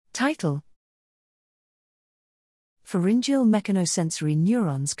Title: Pharyngeal mechanosensory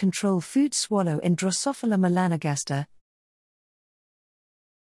neurons control food swallow in Drosophila melanogaster.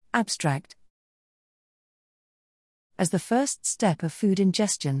 Abstract: As the first step of food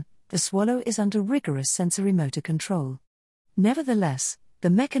ingestion, the swallow is under rigorous sensory-motor control. Nevertheless,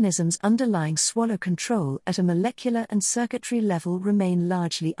 the mechanisms underlying swallow control at a molecular and circuitry level remain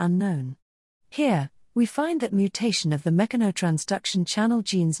largely unknown. Here, we find that mutation of the mechanotransduction channel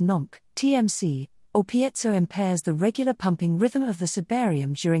genes NOMC, TMC, or piezo impairs the regular pumping rhythm of the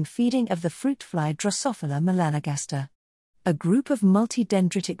cibarium during feeding of the fruit fly Drosophila melanogaster. A group of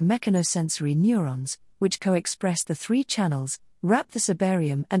multidendritic mechanosensory neurons, which co-express the three channels, wrap the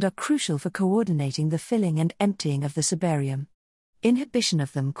cibarium and are crucial for coordinating the filling and emptying of the cibarium. Inhibition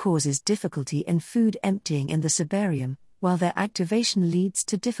of them causes difficulty in food emptying in the cibarium, while their activation leads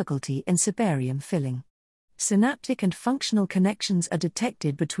to difficulty in cibarium filling. Synaptic and functional connections are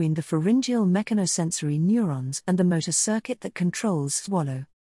detected between the pharyngeal mechanosensory neurons and the motor circuit that controls swallow.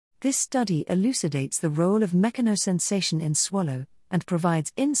 This study elucidates the role of mechanosensation in swallow, and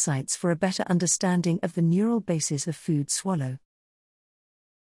provides insights for a better understanding of the neural basis of food swallow.